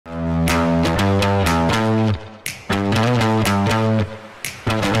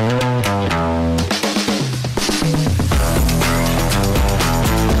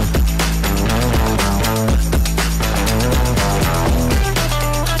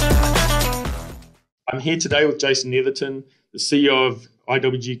I'm here today with Jason Netherton, the CEO of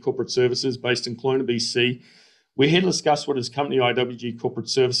IWG Corporate Services based in Kelowna, BC. We're here to discuss what his company, IWG Corporate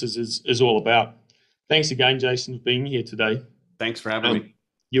Services, is all about. Thanks again, Jason, for being here today. Thanks for having me.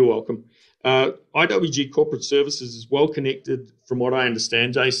 You're welcome. IWG Corporate Services is well connected, from what I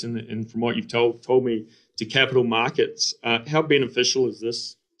understand, Jason, and from what you've told me, to capital markets. How beneficial is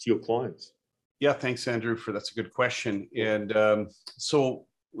this to your clients? Yeah, thanks, Andrew, that's a good question. And so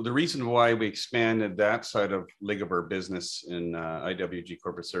the reason why we expanded that side of leg of our business in IWG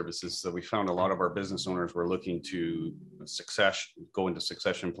Corporate Services is that we found a lot of our business owners were looking to go into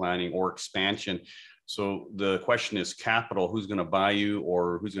succession planning or expansion. So the question is capital, who's going to buy you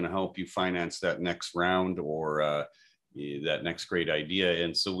or who's going to help you finance that next round or that next great idea.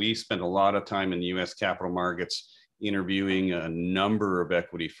 And so we spent a lot of time in the US capital markets interviewing a number of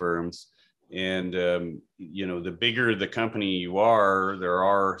equity firms. And, the bigger the company you are, there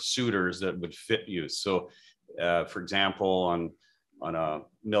are suitors that would fit you. So, for example, on a $1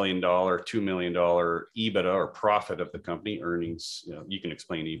 million, $2 million EBITDA or profit of the company earnings, you can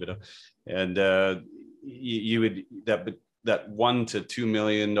explain EBITDA, and you would that $1 to $2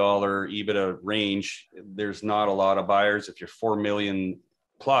 million EBITDA range. There's not a lot of buyers. If you're 4 million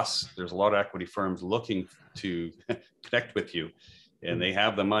plus, there's a lot of equity firms looking to connect with you. And they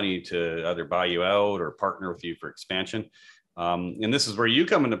have the money to either buy you out or partner with you for expansion. And this is where you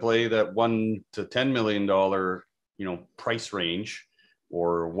come into play, that $1 to $10 million, price range,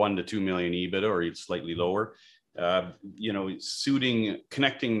 or 1 to 2 million EBITDA, or even slightly lower.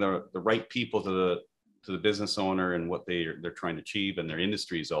 Connecting the right people to the business owner and what they're trying to achieve, and their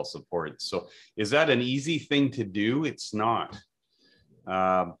industry is also important. So, is that an easy thing to do? It's not.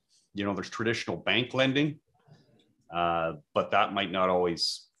 There's traditional bank lending. But that might not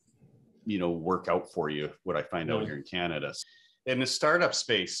always, work out for you, what I find out here in Canada. In the startup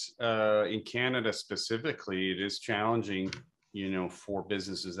space, in Canada specifically, it is challenging, for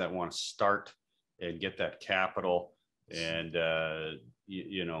businesses that want to start and get that capital and,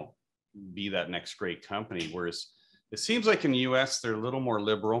 be that next great company. Whereas it seems like in the US, they're a little more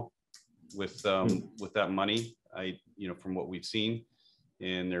liberal with that money, from what we've seen.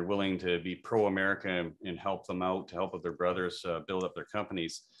 And they're willing to be pro-America and help them out, to help with their brothers build up their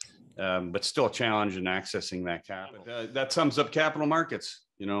companies, but still a challenge in accessing that capital. That sums up capital markets,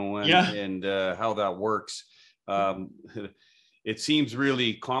 and how that works. It seems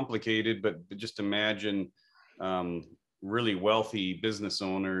really complicated, but just imagine really wealthy business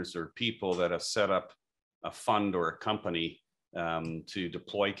owners or people that have set up a fund or a company to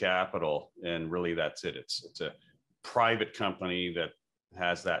deploy capital, and really that's it. It's a private company that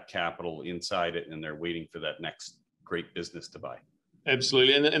has that capital inside it, and they're waiting for that next great business to buy.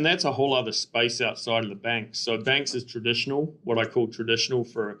 Absolutely. And that's a whole other space outside of the banks. So banks is traditional, what I call traditional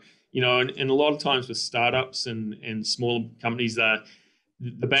for, and a lot of times with startups and small companies,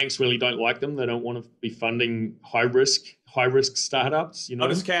 the banks really don't like them. They don't want to be funding high risk startups. How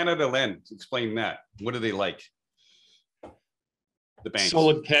does Canada lend? Explain that. What do they like? The banks.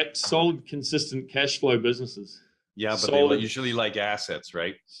 Solid, consistent cash flow businesses. Yeah, but they usually like assets,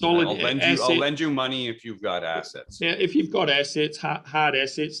 right? I'll lend you money if you've got assets. Yeah, if you've got assets, hard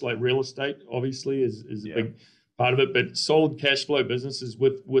assets like real estate, obviously is a big part of it. But solid cash flow businesses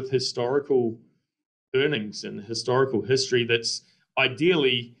with historical earnings and historical history that's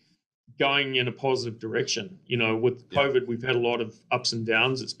ideally going in a positive direction. With COVID, we've had a lot of ups and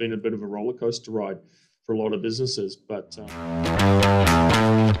downs. It's been a bit of a roller coaster ride for a lot of businesses, but.